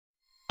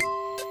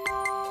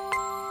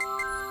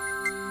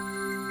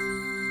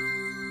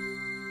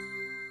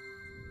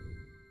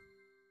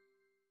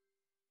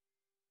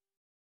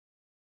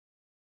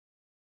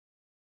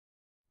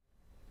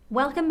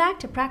Welcome back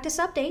to Practice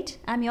Update.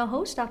 I'm your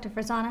host, Dr.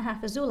 Farzanna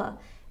Haffizulla.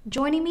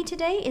 Joining me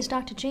today is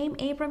Dr.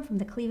 Jame from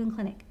the Cleveland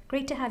Clinic.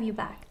 Great to have you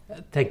back.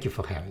 Thank you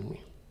for having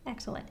me.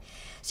 Excellent.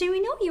 So we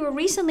know you were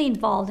recently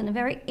involved in a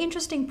very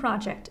interesting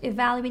project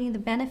evaluating the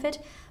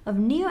benefit of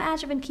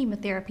neoadjuvant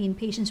chemotherapy in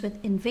patients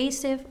with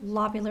invasive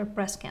lobular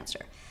breast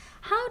cancer.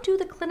 How do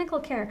the clinical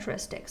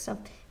characteristics of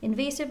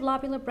invasive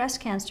lobular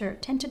breast cancer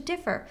tend to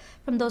differ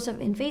from those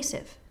of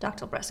invasive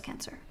ductal breast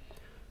cancer?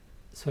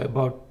 So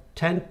about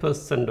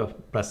 10%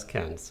 of breast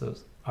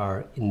cancers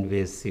are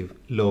invasive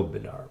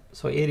lobular.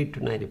 So 80 to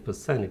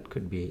 90% it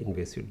could be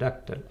invasive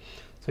ductal.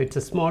 So it's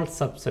a small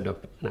subset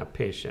of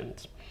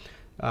patients.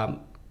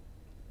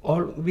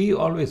 We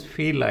always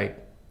feel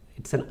like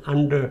it's an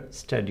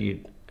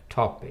understudied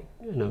topic.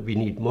 We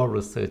need more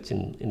research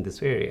in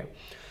this area.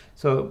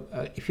 So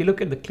if you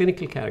look at the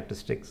clinical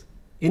characteristics,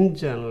 in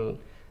general,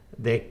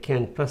 they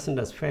can present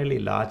as fairly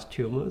large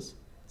tumors,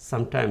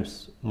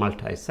 sometimes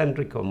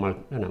multicentric or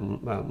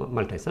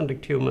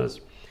multicentric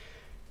tumors.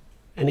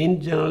 And in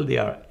general, they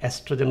are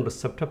estrogen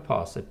receptor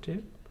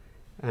positive,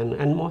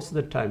 and most of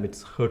the time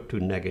it's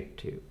HER2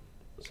 negative.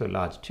 So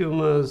large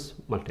tumors,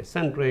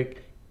 multicentric,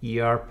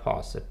 ER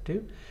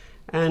positive,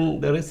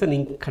 and there is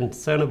an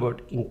concern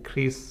about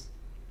increased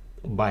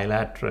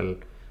bilateral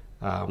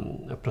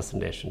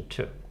presentation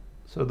too.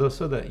 So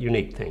those are the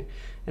unique thing.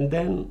 And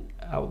then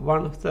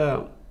one of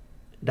the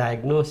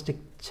diagnostic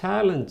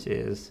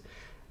challenges,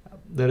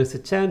 there is a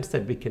chance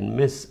that we can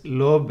miss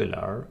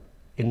lobular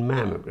in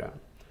mammogram.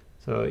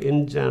 So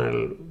in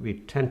general, we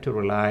tend to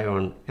rely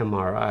on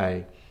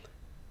MRI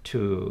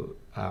to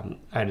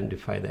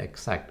identify the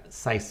exact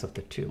size of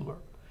the tumor.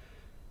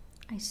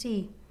 I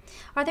see.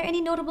 Are there any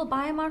notable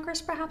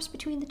biomarkers perhaps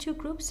between the two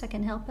groups that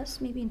can help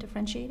us maybe in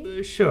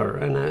differentiating? Sure,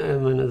 and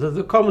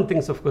the common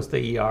things, of course,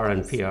 the ER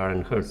and PR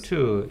and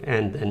HER2,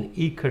 and then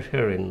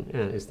E-cadherin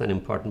is an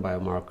important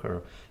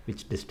biomarker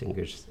which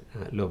distinguishes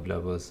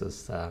lobular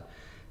versus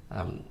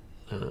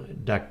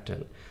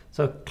ductal.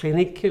 So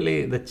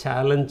clinically, the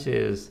challenge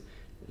is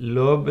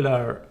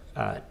lobular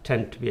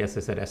tend to be, as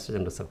I said,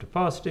 estrogen receptor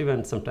positive,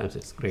 and sometimes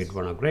it's grade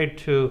 1 or grade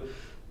 2.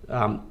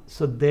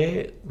 So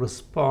they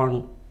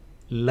respond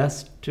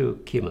less to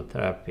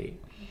chemotherapy.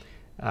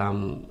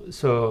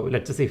 So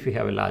let's just say if we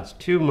have a large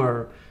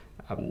tumor,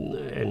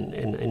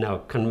 in our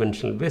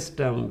conventional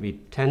wisdom, we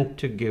tend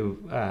to give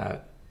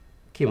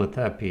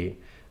chemotherapy,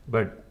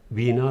 but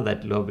we know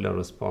that lobular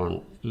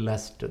respond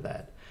less to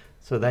that.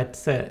 So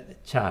that's a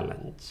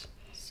challenge.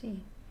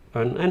 See.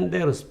 And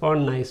they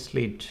respond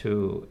nicely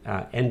to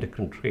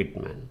endocrine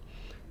treatment.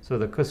 So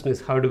the question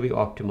is, how do we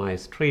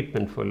optimize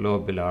treatment for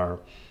lobular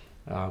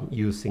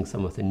using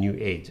some of the new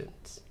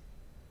agents?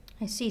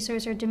 I see. So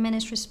is there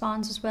diminished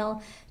response as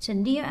well to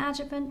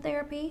neoadjuvant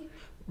therapy?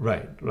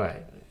 Right,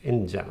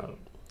 in general.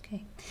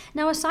 Okay.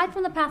 Now, aside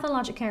from the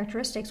pathologic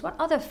characteristics, what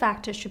other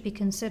factors should be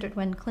considered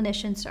when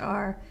clinicians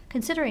are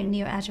considering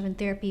neoadjuvant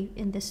therapy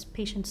in this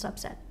patient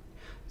subset?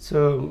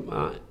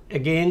 So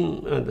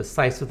again, the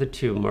size of the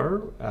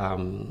tumor,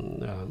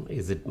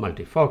 is it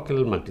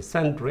multifocal,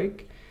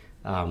 multicentric,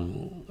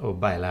 or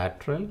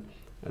bilateral?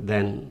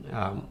 Then,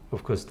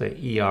 of course,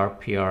 the ER,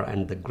 PR,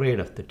 and the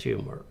grade of the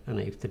tumor. And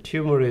if the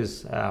tumor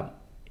is a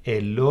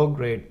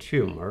low-grade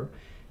tumor,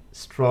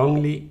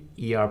 strongly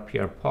ER,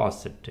 PR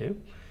positive,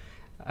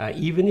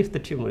 even if the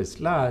tumor is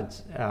large,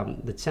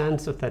 the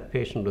chance of that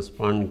patient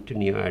responding to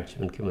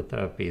neoadjuvant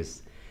chemotherapy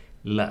is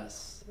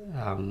less.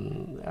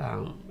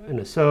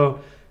 So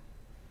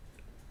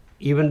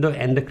even though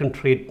endocrine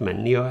treatment,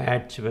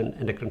 neoadjuvant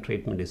endocrine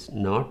treatment is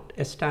not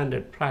a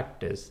standard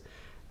practice,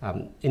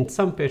 in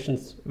some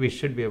patients we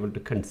should be able to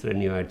consider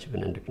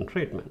neoadjuvant endocrine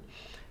treatment.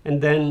 And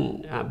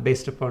then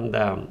based upon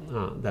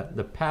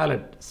the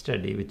palette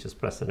study which is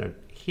presented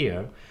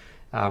here,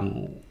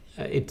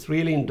 it's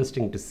really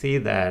interesting to see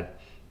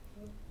that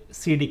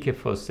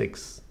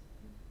CDK4/6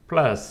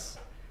 plus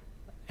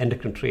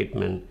endocrine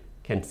treatment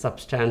can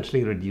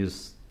substantially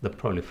reduce the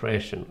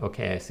proliferation of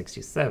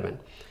Ki-67.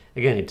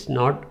 Again, it's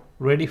not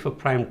ready for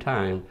prime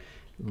time,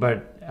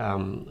 but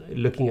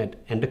looking at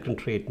endocrine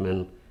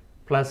treatment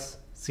plus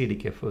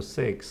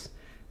CDK4/6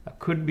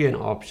 could be an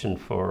option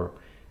for,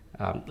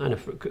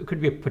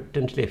 could be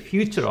potentially a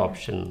future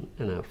option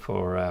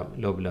for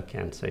lobular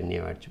cancer in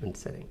neoadjuvant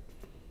setting.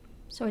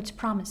 So it's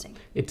promising.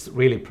 It's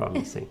really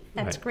promising.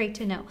 That's right. great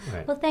to know.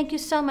 Right. Well, thank you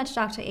so much,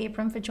 Dr.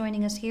 for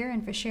joining us here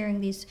and for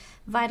sharing these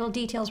vital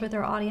details with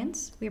our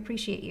audience. We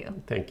appreciate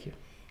you. Thank you.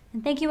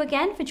 And thank you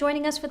again for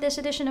joining us for this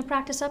edition of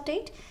Practice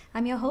Update.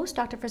 I'm your host,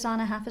 Dr.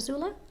 Farzanna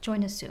Haffizulla.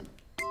 Join us soon.